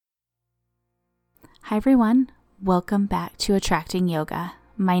Hi everyone, welcome back to Attracting Yoga.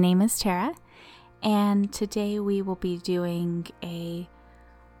 My name is Tara, and today we will be doing a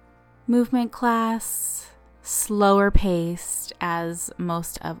movement class, slower paced as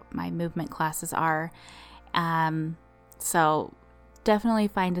most of my movement classes are. So definitely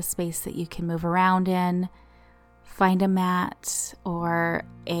find a space that you can move around in. Find a mat or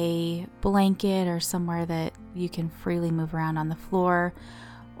a blanket or somewhere that you can freely move around on the floor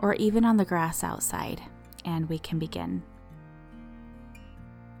or even on the grass outside, and we can begin.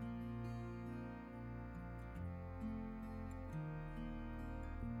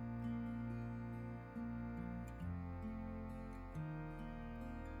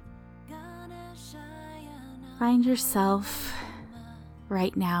 Find yourself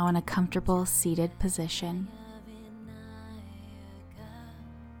right now in a comfortable seated position.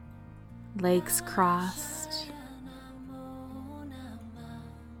 Legs crossed.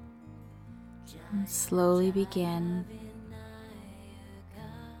 And slowly begin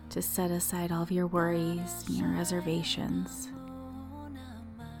to set aside all of your worries and your reservations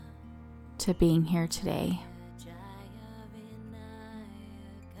to being here today.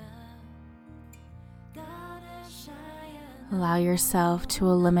 Allow yourself to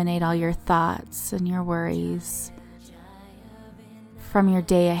eliminate all your thoughts and your worries from your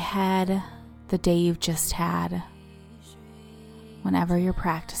day ahead, the day you've just had. Whenever you're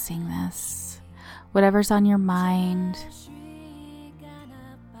practicing this, whatever's on your mind,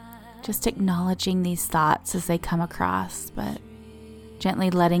 just acknowledging these thoughts as they come across, but gently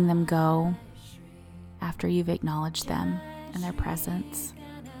letting them go after you've acknowledged them and their presence.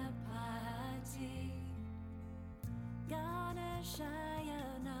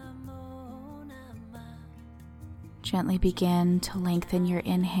 Gently begin to lengthen your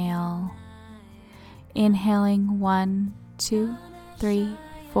inhale. Inhaling 1, 2, 3,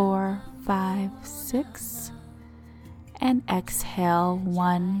 4, 5, 6. And exhale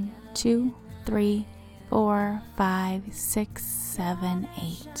 1, 2, 3, 4, 5, 6, 7,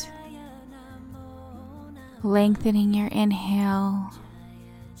 8. Lengthening your inhale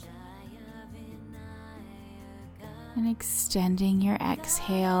and extending your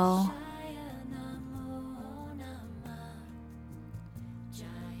exhale.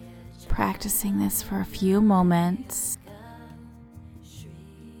 Practicing this for a few moments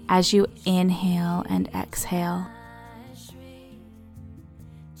as you inhale and exhale.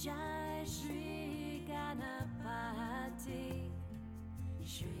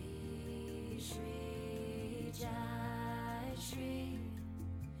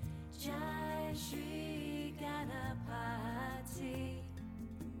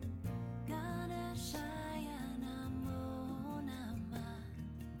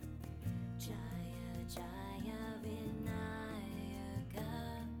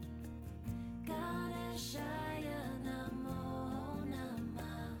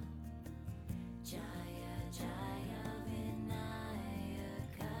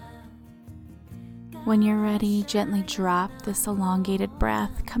 When you're ready, gently drop this elongated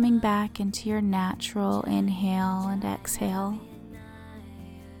breath, coming back into your natural inhale and exhale.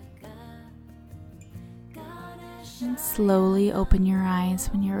 And slowly open your eyes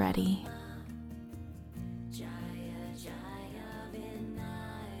when you're ready.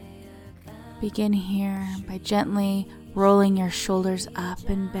 Begin here by gently rolling your shoulders up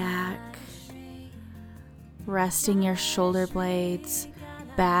and back, resting your shoulder blades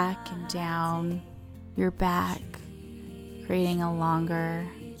back and down your back, creating a longer,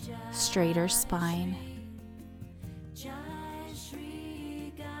 straighter spine.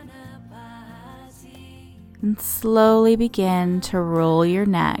 And slowly begin to roll your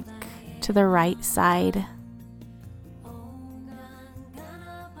neck to the right side.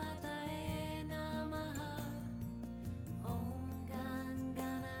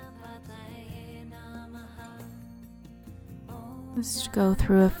 Just go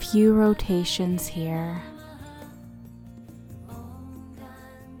through a few rotations here.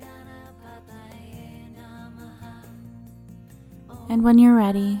 And when you're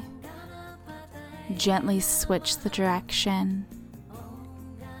ready, gently switch the direction,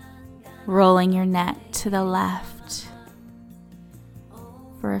 rolling your neck to the left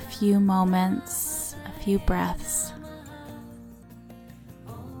for a few moments, a few breaths.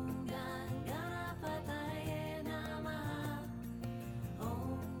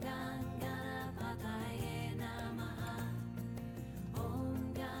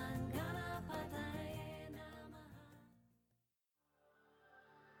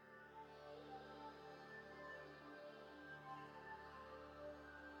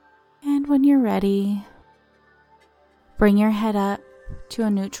 And when you're ready, bring your head up to a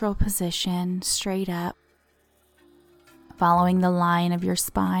neutral position, straight up, following the line of your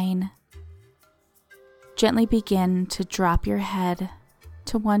spine. Gently begin to drop your head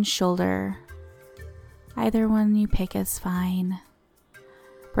to one shoulder. Either one you pick is fine.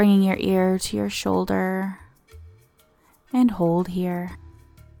 Bringing your ear to your shoulder and hold here.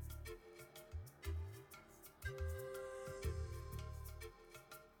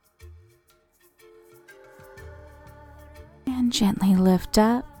 And gently lift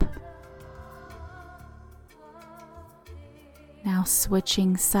up. Now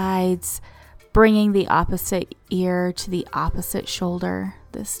switching sides, bringing the opposite ear to the opposite shoulder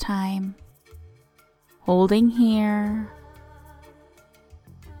this time. Holding here.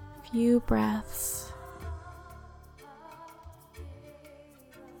 Few breaths.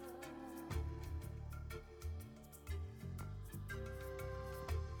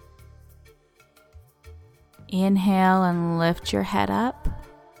 Inhale and lift your head up.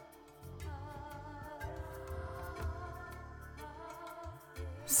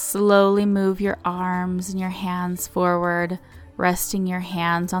 Slowly move your arms and your hands forward, resting your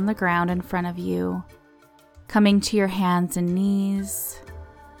hands on the ground in front of you. Coming to your hands and knees,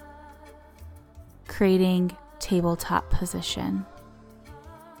 creating tabletop position.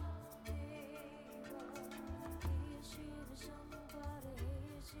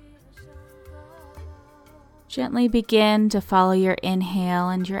 Gently begin to follow your inhale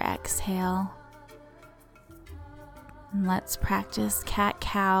and your exhale. And let's practice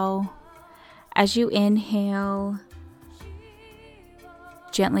cat-cow. As you inhale,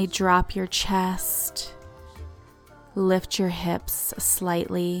 gently drop your chest, lift your hips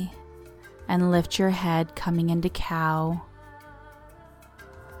slightly, and lift your head coming into cow.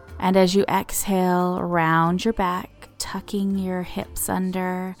 And as you exhale, round your back, tucking your hips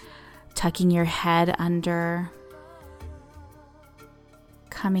under, tucking your head under,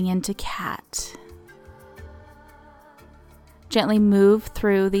 coming into cat. Gently move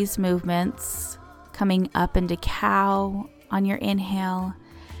through these movements, coming up into cow on your inhale.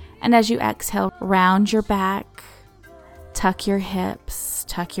 And as you exhale, round your back, tuck your hips,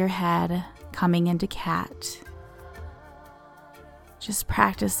 tuck your head, coming into cat. Just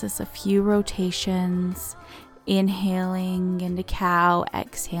practice this a few rotations. Inhaling into cow,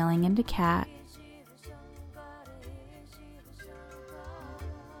 exhaling into cat.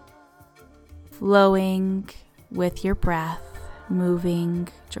 Flowing with your breath, moving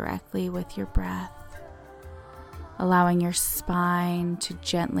directly with your breath. Allowing your spine to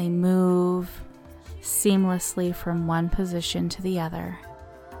gently move seamlessly from one position to the other.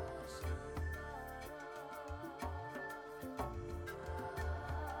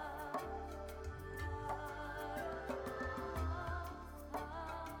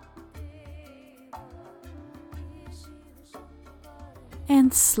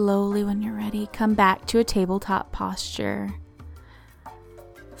 And slowly, when you're ready, come back to a tabletop posture.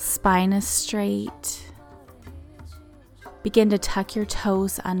 Spine is straight. Begin to tuck your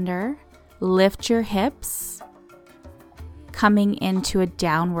toes under. Lift your hips, coming into a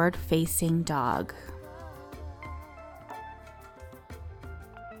downward facing dog.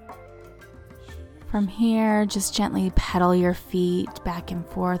 From here, just gently pedal your feet back and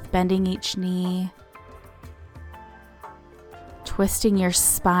forth, bending each knee. Twisting your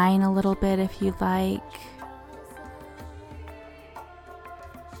spine a little bit if you'd like.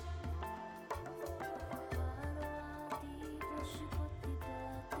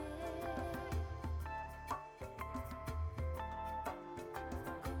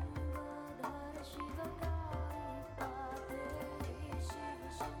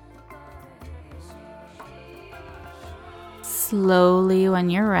 Slowly, when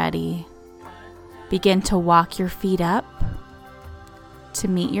you're ready, begin to walk your feet up to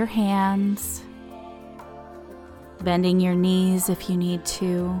meet your hands, bending your knees if you need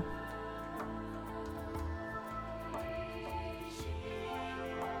to.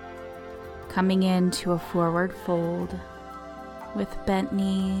 Coming into a forward fold with bent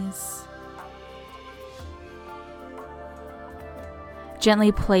knees.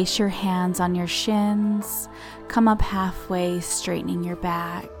 Gently place your hands on your shins. Come up halfway, straightening your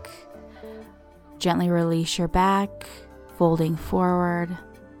back. Gently release your back, folding forward.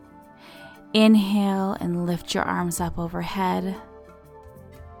 Inhale and lift your arms up overhead.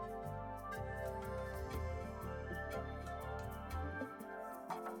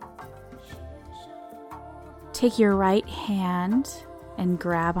 Take your right hand and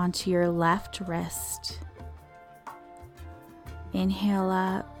grab onto your left wrist. Inhale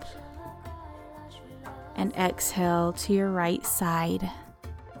up and exhale to your right side.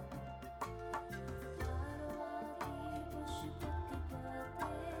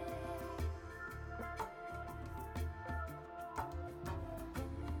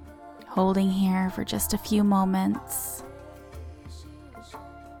 Holding here for just a few moments.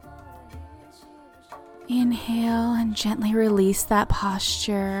 Inhale and gently release that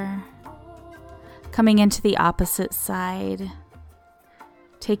posture. Coming into the opposite side.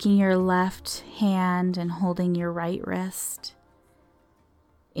 Taking your left hand and holding your right wrist.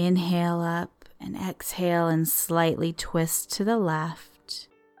 Inhale up and exhale and slightly twist to the left.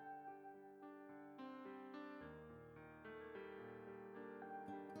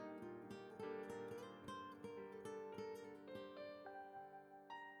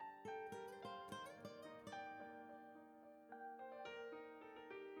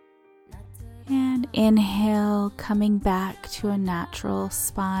 And inhale, coming back to a natural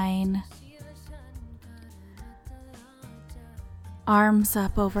spine. Arms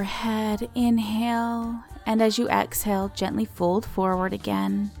up overhead, inhale, and as you exhale, gently fold forward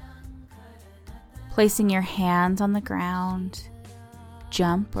again. Placing your hands on the ground,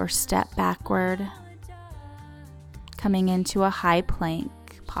 jump or step backward, coming into a high plank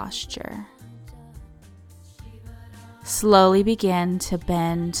posture. Slowly begin to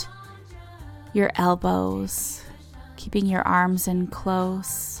bend your elbows, keeping your arms in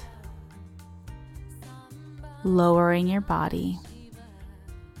close, lowering your body.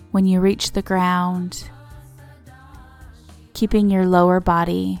 When you reach the ground, keeping your lower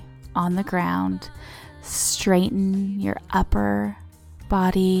body on the ground, straighten your upper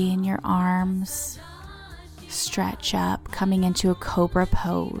body and your arms, stretch up, coming into a cobra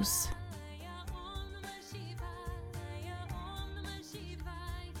pose.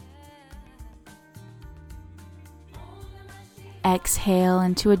 Exhale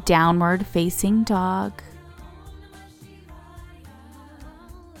into a downward facing dog.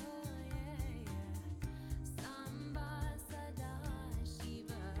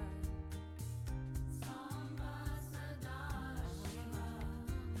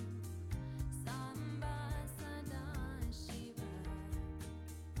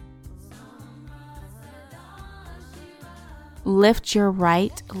 Lift your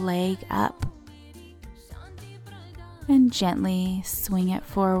right leg up and gently swing it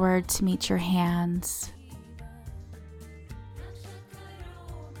forward to meet your hands.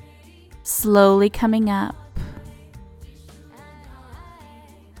 Slowly coming up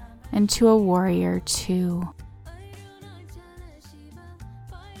into a warrior two.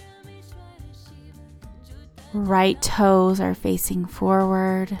 Right toes are facing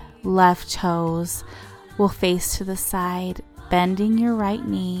forward, left toes will face to the side, bending your right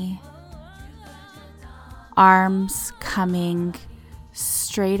knee. Arms coming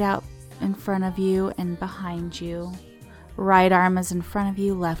straight out in front of you and behind you. Right arm is in front of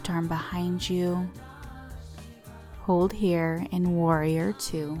you, left arm behind you. Hold here in warrior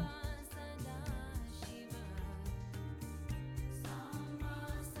two.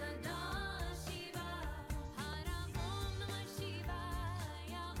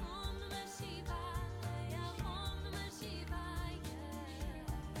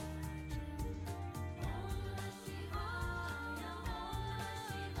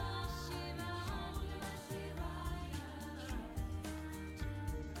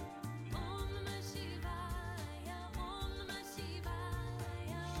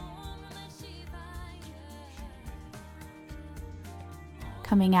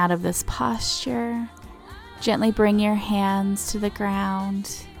 Coming out of this posture, gently bring your hands to the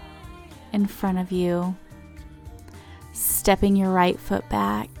ground in front of you, stepping your right foot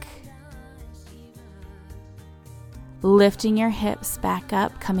back, lifting your hips back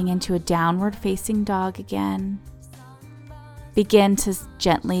up, coming into a downward facing dog again. Begin to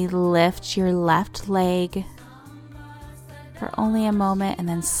gently lift your left leg for only a moment and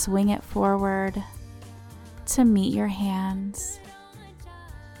then swing it forward to meet your hands.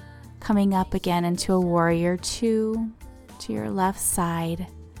 Coming up again into a warrior two to your left side.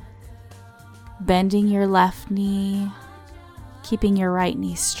 Bending your left knee, keeping your right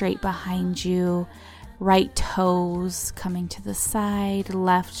knee straight behind you. Right toes coming to the side,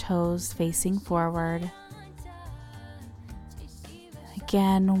 left toes facing forward.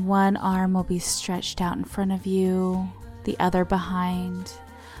 Again, one arm will be stretched out in front of you, the other behind.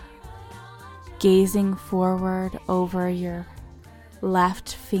 Gazing forward over your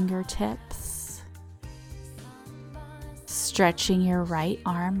left fingertips, stretching your right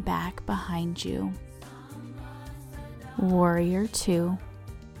arm back behind you. Warrior two.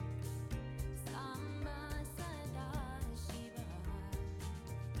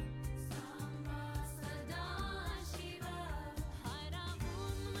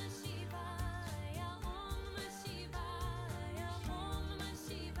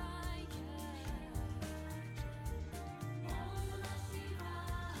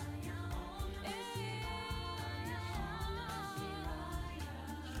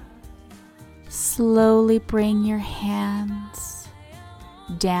 Slowly bring your hands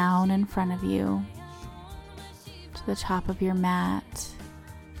down in front of you to the top of your mat.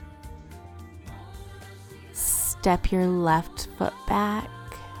 Step your left foot back.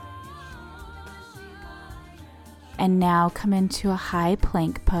 And now come into a high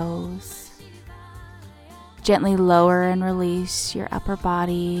plank pose. Gently lower and release your upper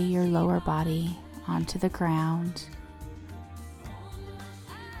body, your lower body onto the ground.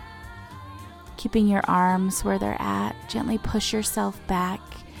 Keeping your arms where they're at, gently push yourself back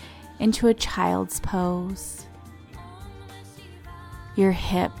into a child's pose. Your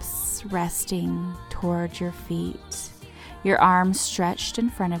hips resting towards your feet, your arms stretched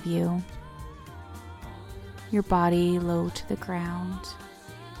in front of you, your body low to the ground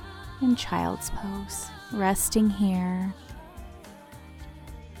in child's pose, resting here.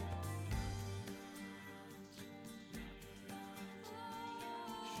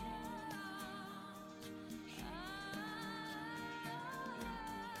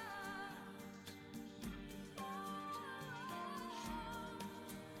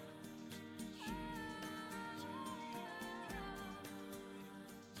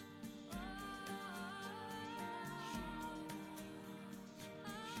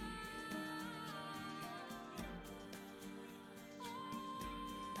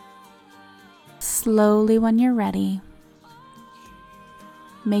 Slowly, when you're ready,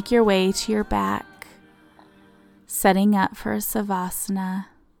 make your way to your back, setting up for a Savasana.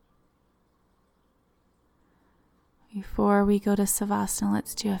 Before we go to Savasana,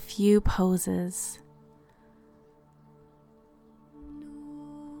 let's do a few poses.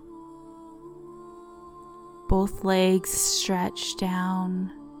 Both legs stretched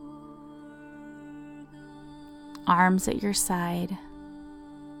down, arms at your side.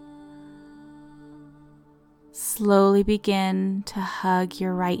 Slowly begin to hug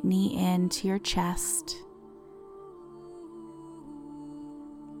your right knee into your chest.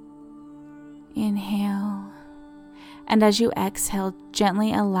 Inhale. And as you exhale,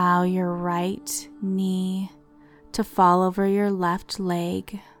 gently allow your right knee to fall over your left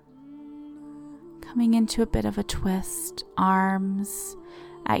leg. Coming into a bit of a twist, arms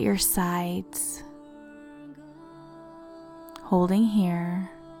at your sides. Holding here.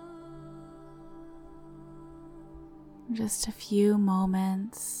 Just a few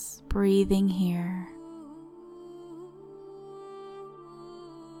moments, breathing here.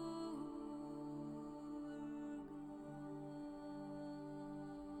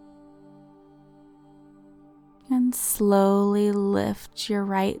 And slowly lift your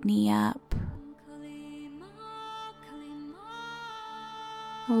right knee up.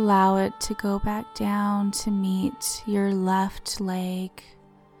 Allow it to go back down to meet your left leg,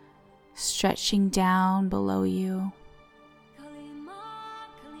 stretching down below you.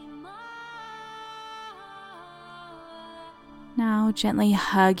 Now gently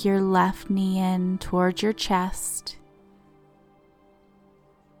hug your left knee in towards your chest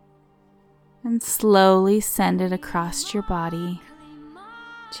and slowly send it across your body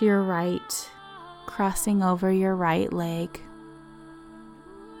to your right, crossing over your right leg.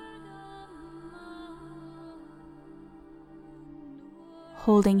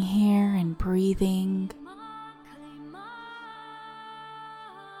 Holding here and breathing.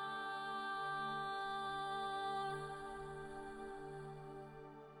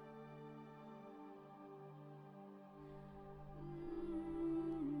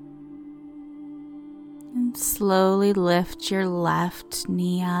 And slowly lift your left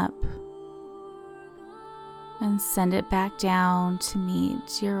knee up and send it back down to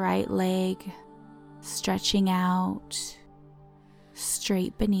meet your right leg, stretching out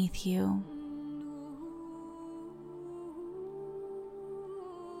straight beneath you.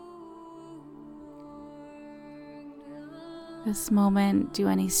 This moment, do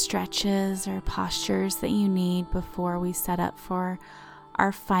any stretches or postures that you need before we set up for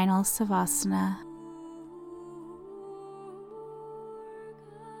our final Savasana.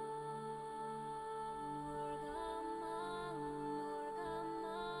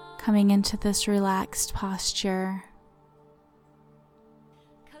 Coming into this relaxed posture,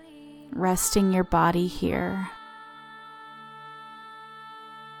 resting your body here.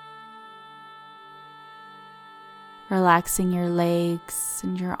 Relaxing your legs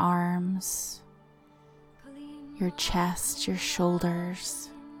and your arms, your chest, your shoulders.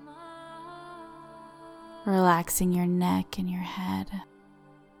 Relaxing your neck and your head.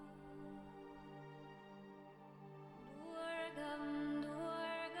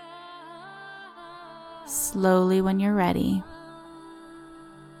 Slowly, when you're ready,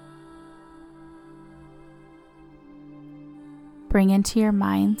 bring into your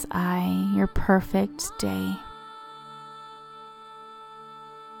mind's eye your perfect day.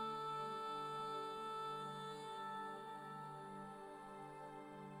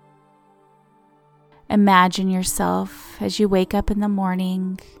 Imagine yourself as you wake up in the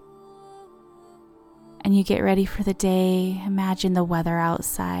morning and you get ready for the day. Imagine the weather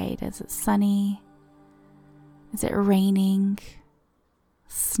outside. Is it sunny? Is it raining?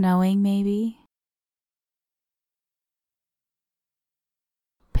 Snowing maybe?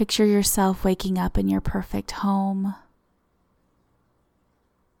 Picture yourself waking up in your perfect home,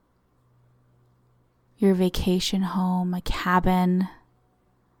 your vacation home, a cabin,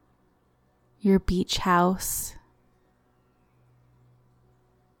 your beach house.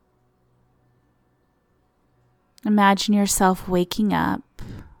 Imagine yourself waking up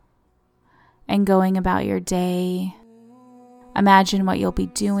and going about your day. Imagine what you'll be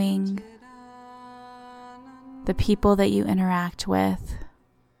doing, the people that you interact with.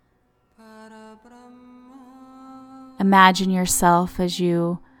 Imagine yourself as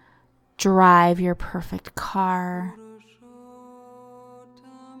you drive your perfect car.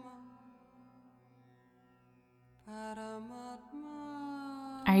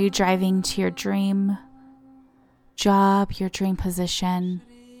 Are you driving to your dream job, your dream position,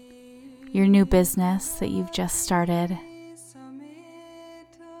 your new business that you've just started?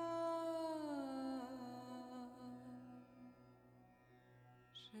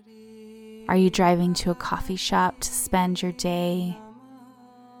 Are you driving to a coffee shop to spend your day?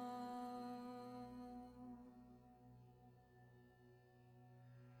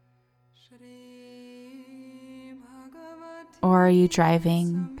 Or are you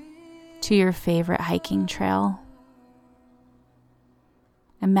driving to your favorite hiking trail?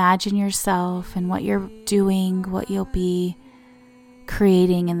 Imagine yourself and what you're doing, what you'll be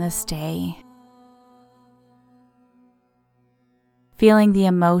creating in this day. Feeling the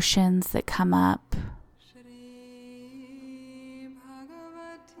emotions that come up.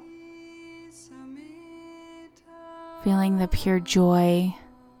 Feeling the pure joy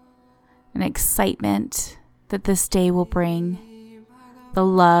and excitement that this day will bring. The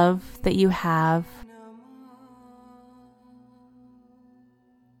love that you have.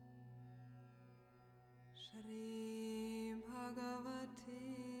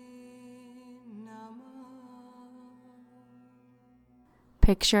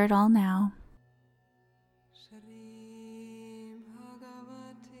 Picture it all now.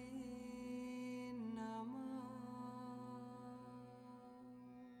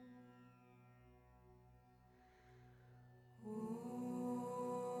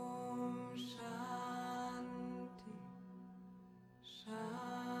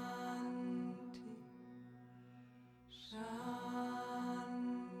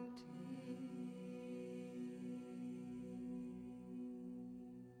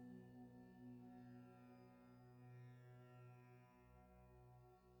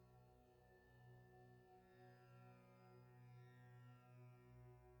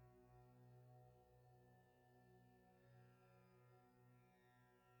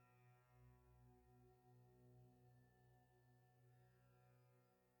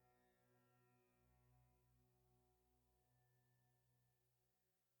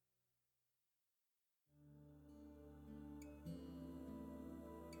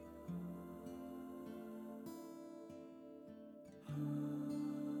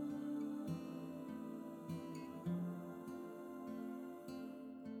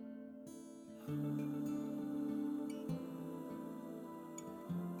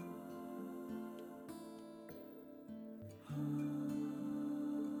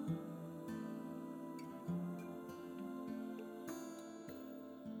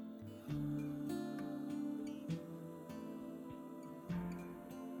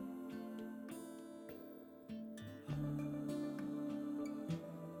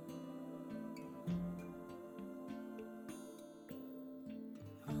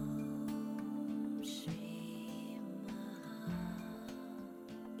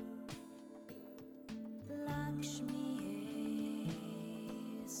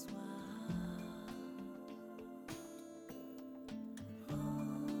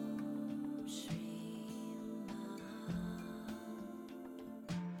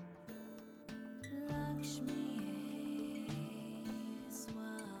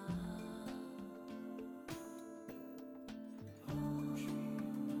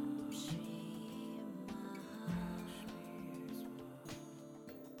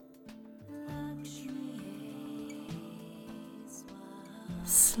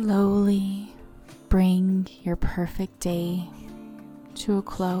 Slowly bring your perfect day to a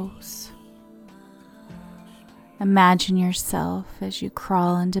close. Imagine yourself as you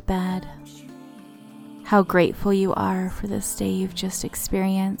crawl into bed. How grateful you are for this day you've just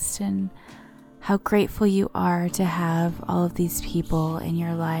experienced, and how grateful you are to have all of these people in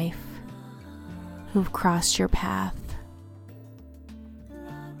your life who've crossed your path.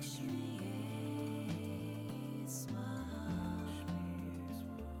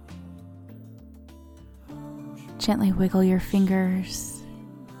 Gently wiggle your fingers.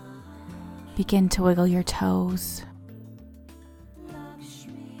 Begin to wiggle your toes.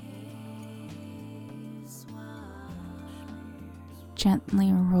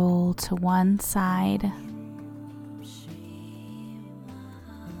 Gently roll to one side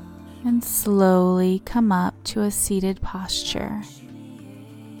and slowly come up to a seated posture.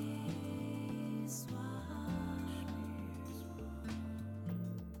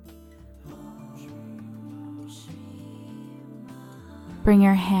 Bring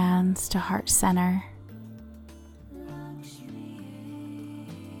your hands to heart center.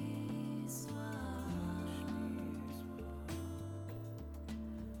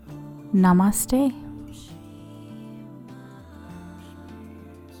 Namaste.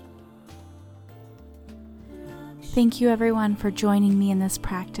 Thank you everyone for joining me in this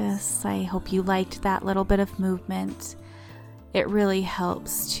practice. I hope you liked that little bit of movement. It really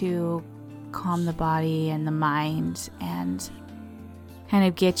helps to calm the body and the mind and kind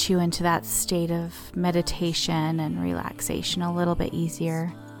of get you into that state of meditation and relaxation a little bit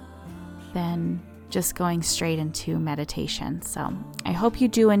easier than just going straight into meditation. So I hope you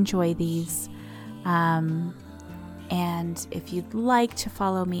do enjoy these. And if you'd like to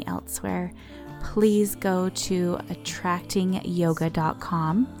follow me elsewhere, please go to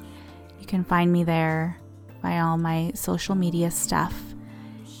attractingyoga.com. You can find me there by all my social media stuff.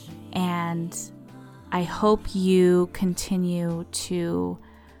 And I hope you continue to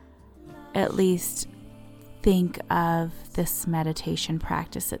at least think of this meditation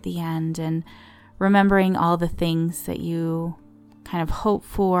practice at the end and remembering all the things that you kind of hope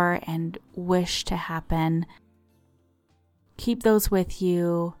for and wish to happen. Keep those with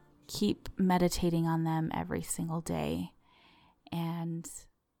you. Keep meditating on them every single day. And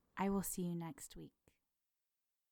I will see you next week.